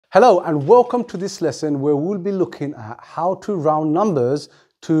Hello and welcome to this lesson where we'll be looking at how to round numbers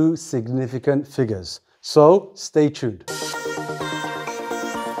to significant figures. So stay tuned.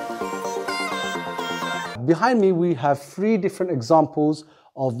 Behind me we have three different examples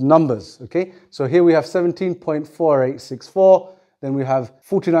of numbers. Okay, so here we have 17.4864, then we have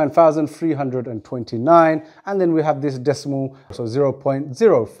 49,329, and then we have this decimal, so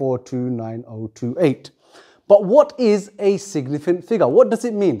 0.042908. But what is a significant figure? What does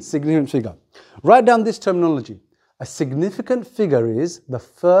it mean, significant figure? Write down this terminology. A significant figure is the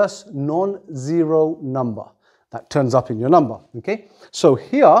first non-zero number that turns up in your number, okay? So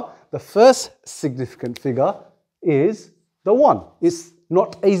here, the first significant figure is the 1. It's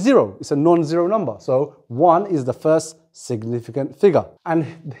not a 0, it's a non-zero number. So 1 is the first significant figure. And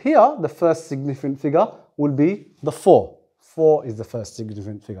here, the first significant figure will be the 4. 4 is the first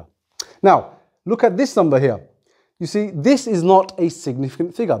significant figure. Now, look at this number here. You see, this is not a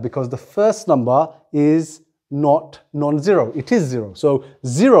significant figure because the first number is not non-zero. It is 0. So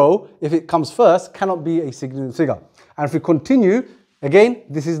 0, if it comes first, cannot be a significant figure. And if we continue, again,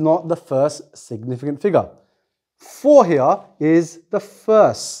 this is not the first significant figure. 4 here is the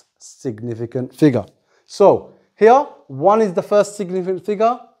first significant figure. So here, 1 is the first significant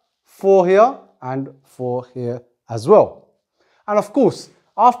figure, 4 here, and 4 here as well. And of course,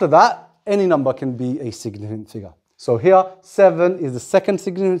 after that, any number can be a significant figure. So here, 7 is the second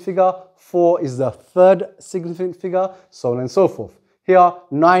significant figure, 4 is the third significant figure, so on and so forth. Here,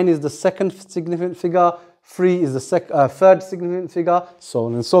 9 is the second significant figure, 3 is the third significant figure, so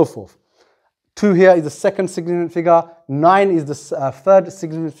on and so forth. 2 here is the second significant figure, 9 is the third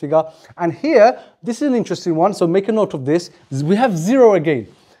significant figure, and here, this is an interesting one, so make a note of this, we have 0 again.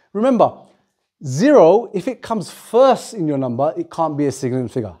 Remember, 0, if it comes first in your number, it can't be a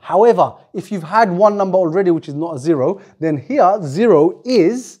significant figure. However, if you've had one number already which is not a 0, then here 0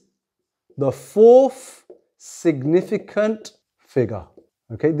 is the fourth significant figure.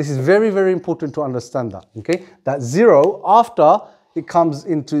 Okay, this is very, very important to understand that. Okay, that 0, after it comes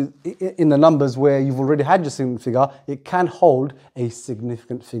in the numbers where you've already had your significant figure, it can hold a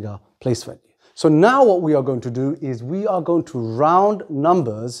significant figure place value. So now what we are going to do is we are going to round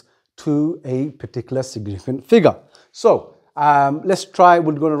numbers to a particular significant figure. So let's try,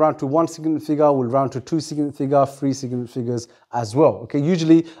 we're going to round to 1 significant figure, we'll round to 2 significant figure, 3 significant figures as well. Okay,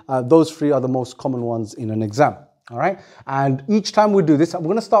 usually those 3 are the most common ones in an exam. All right, and each time we do this, we're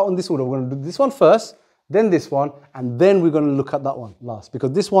going to start on this order. We're going to do this one first, then this one, and then we're going to look at that one last,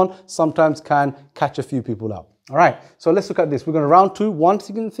 because this one sometimes can catch a few people out. All right, so let's look at this. We're going to round to 1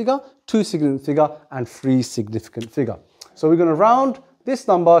 significant figure, 2 significant figure, and 3 significant figure. So we're going to round this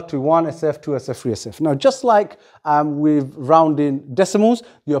number to 1 SF, 2 SF, 3 SF. Now, just like with rounding decimals,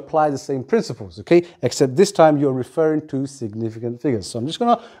 you apply the same principles, okay? Except this time you're referring to significant figures. So I'm just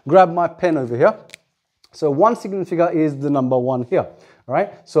going to grab my pen over here. So 1 significant figure is the number 1 here, all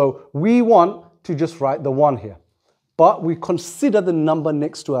right? So we want to just write the 1 here, but we consider the number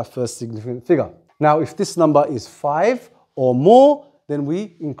next to our first significant figure. Now, if this number is 5 or more, then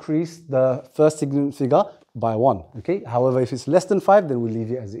we increase the first significant figure by 1, okay? However, if it's less than 5, then we leave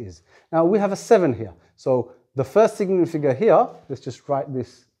it as it is. Now, we have a 7 here. So the first significant figure here, let's just write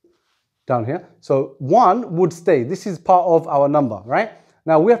this down here. So 1 would stay. This is part of our number, right?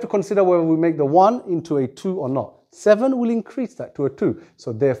 Now, we have to consider whether we make the 1 into a 2 or not. 7 will increase that to a 2.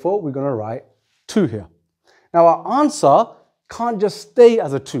 So therefore, we're going to write 2 here. Now, our answer can't just stay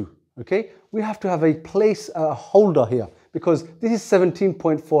as a 2, okay? We have to have a place holder here, because this is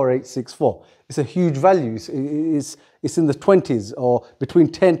 17.4864. It's a huge value. It's in the 20s or between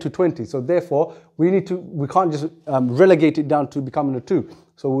 10 to 20. So therefore, we can't just relegate it down to becoming a 2.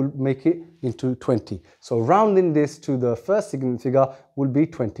 So we'll make it into 20. So rounding this to the first significant figure will be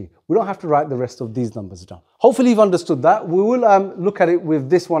 20. We don't have to write the rest of these numbers down. Hopefully you've understood that. We will look at it with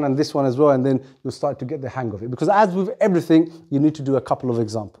this one and this one as well, and then you'll start to get the hang of it. Because as with everything, you need to do a couple of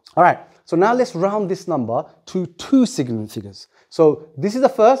examples. All right, so now let's round this number to 2 significant figures. So this is the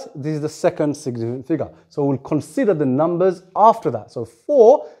first, this is the second significant figure. So we'll consider the numbers after that. So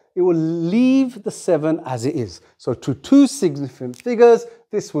 4, it will leave the 7 as it is. So to 2 significant figures,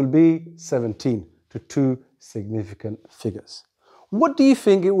 this will be 17 to 2 significant figures. What do you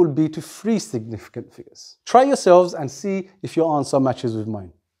think it will be to 3 significant figures? Try yourselves and see if your answer matches with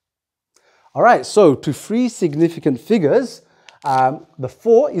mine. All right, so to 3 significant figures, the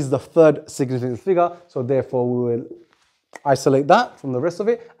 4 is the third significant figure. So therefore, we will isolate that from the rest of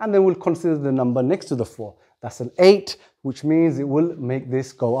it, and then we'll consider the number next to the 4. That's an 8, which means it will make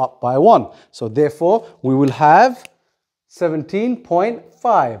this go up by 1. So therefore, we will have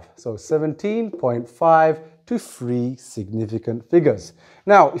 17.5. So 17.5 to 3 significant figures.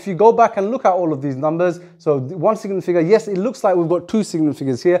 Now, if you go back and look at all of these numbers, so one significant figure, yes, it looks like we've got 2 significant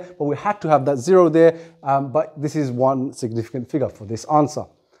figures here, but we had to have that 0 there, but this is one significant figure for this answer,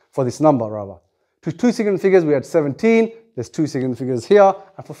 for this number rather. To 2 significant figures, we had 17, there's 2 significant figures here,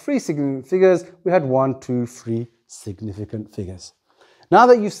 and for 3 significant figures, we had 1, 2, 3 significant figures. Now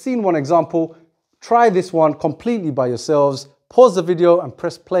that you've seen one example, try this one completely by yourselves, pause the video and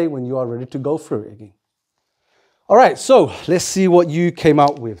press play when you are ready to go through it again. All right, so let's see what you came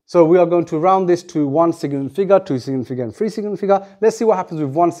out with. So we are going to round this to 1 significant figure, 2 significant figure, and 3 significant figure. Let's see what happens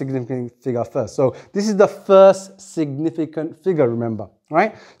with 1 significant figure first. So this is the first significant figure, remember,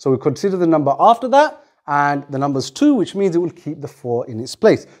 right? So we consider the number after that, and the number's 2, which means it will keep the 4 in its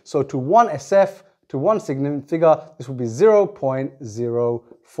place. So to 1 SF, to 1 significant figure, this will be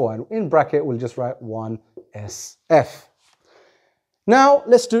 0.04. And in bracket, we'll just write 1 SF. Now,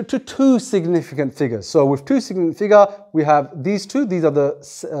 let's do it to 2 significant figures. So with 2 significant figure, we have these two. These are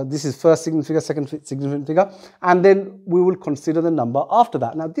this is first significant figure, second significant figure. And then we will consider the number after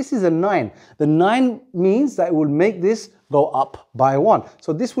that. Now, this is a 9. The 9 means that it will make this go up by 1.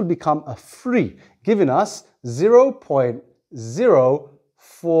 So this will become a 3, giving us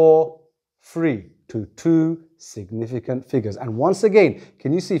 0.043 to 2 significant figures. And once again,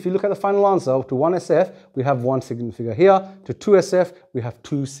 can you see, if you look at the final answer, to 1 SF, we have 1 significant figure here. To 2 SF, we have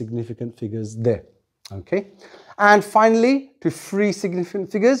 2 significant figures there. Okay? And finally, to 3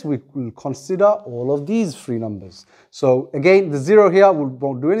 significant figures, we will consider all of these 3 numbers. So again, the 0 here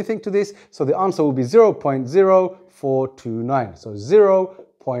won't do anything to this. So the answer will be 0.0429. So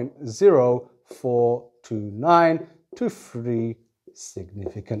 0.0429 to 3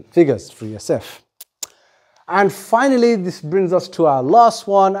 significant figures, 3 SF. And finally, this brings us to our last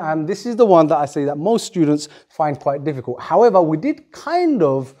one, and this is the one that I say that most students find quite difficult. However, we did kind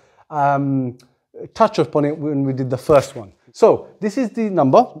of touch upon it when we did the first one. So this is the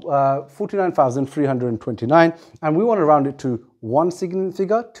number, 49,329, and we want to round it to 1 significant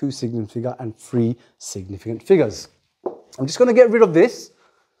figure, 2 significant figure, and 3 significant figures. I'm just going to get rid of this,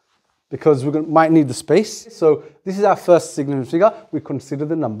 because we might need the space. So this is our first significant figure. We consider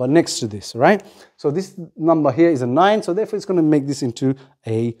the number next to this, right? So this number here is a 9, so therefore it's going to make this into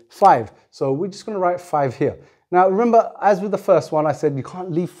a 5. So we're just going to write 5 here. Now remember, as with the first one, I said you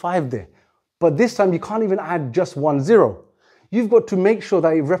can't leave 5 there. But this time you can't even add just 1 0. You've got to make sure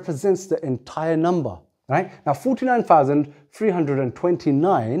that it represents the entire number, right? Now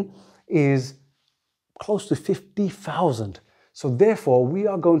 49,329 is close to 50,000. So therefore, we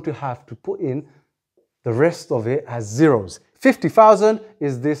are going to have to put in the rest of it as zeros. 50,000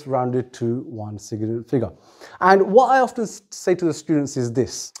 is this rounded to 1 significant figure. And what I often say to the students is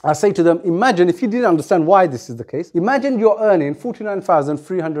this. I say to them, imagine, if you didn't understand why this is the case, imagine you're earning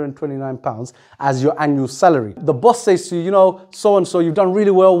 £49,329 as your annual salary. The boss says to you, you know, so-and-so, you've done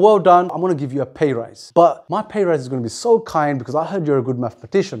really well, well done. I'm going to give you a pay rise. But my pay rise is going to be so kind because I heard you're a good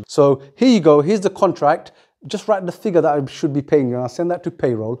mathematician. So here you go, here's the contract. Just write the figure that I should be paying you, and I'll send that to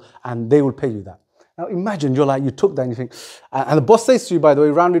payroll, and they will pay you that. Now imagine you're like, you took that and you think, and the boss says to you, by the way,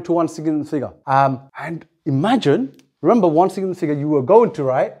 round it to 1 significant figure. And imagine, remember 1 significant figure, you were going to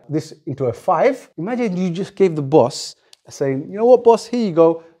write this into a 5. Imagine you just gave the boss saying, you know what, boss, here you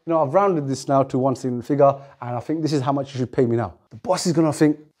go. You know, I've rounded this now to 1 significant figure, and I think this is how much you should pay me now. The boss is going to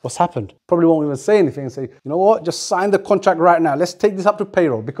think, what's happened? Probably won't even say anything and say, you know what, just sign the contract right now. Let's take this up to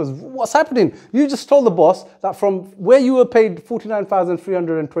payroll, because what's happening? You just told the boss that from where you were paid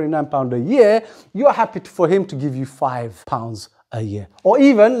 £49,329 a year, you're happy for him to give you £5 a year. Or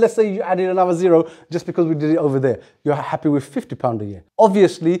even, let's say you added another 0 just because we did it over there. You're happy with £50 a year.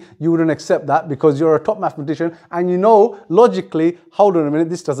 Obviously, you wouldn't accept that because you're a top mathematician and you know, logically, hold on a minute,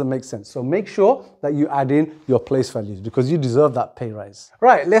 this doesn't make sense. So make sure that you add in your place values because you deserve that pay rise.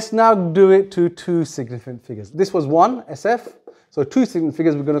 Right, let's now do it to 2 significant figures. This was 1 SF. So 2 significant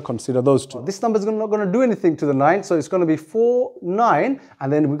figures, we're going to consider those 2. This number is not going to do anything to the 9, so it's going to be 4, 9,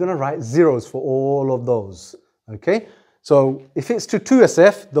 and then we're going to write zeros for all of those. Okay? So if it's to 2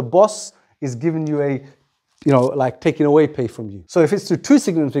 SF, the boss is giving you a, you know, like taking away pay from you. So if it's to 2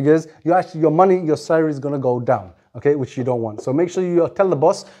 significant figures, your money, your salary is going to go down, okay, which you don't want. So make sure you tell the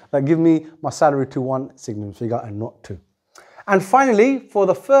boss that give me my salary to 1 significant figure and not 2. And finally, for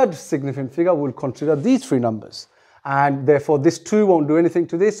the third significant figure, we'll consider these 3 numbers. And therefore, this 2 won't do anything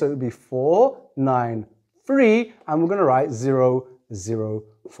to this, so it'll be 4, 9, 3, and we're going to write 0, 0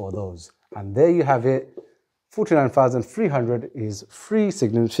 for those. And there you have it. 49,300 is 3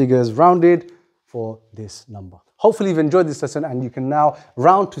 significant figures rounded for this number. Hopefully you've enjoyed this lesson and you can now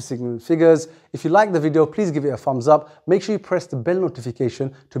round to significant figures. If you like the video, please give it a thumbs up. Make sure you press the bell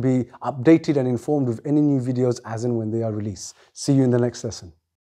notification to be updated and informed with any new videos as and when they are released. See you in the next lesson.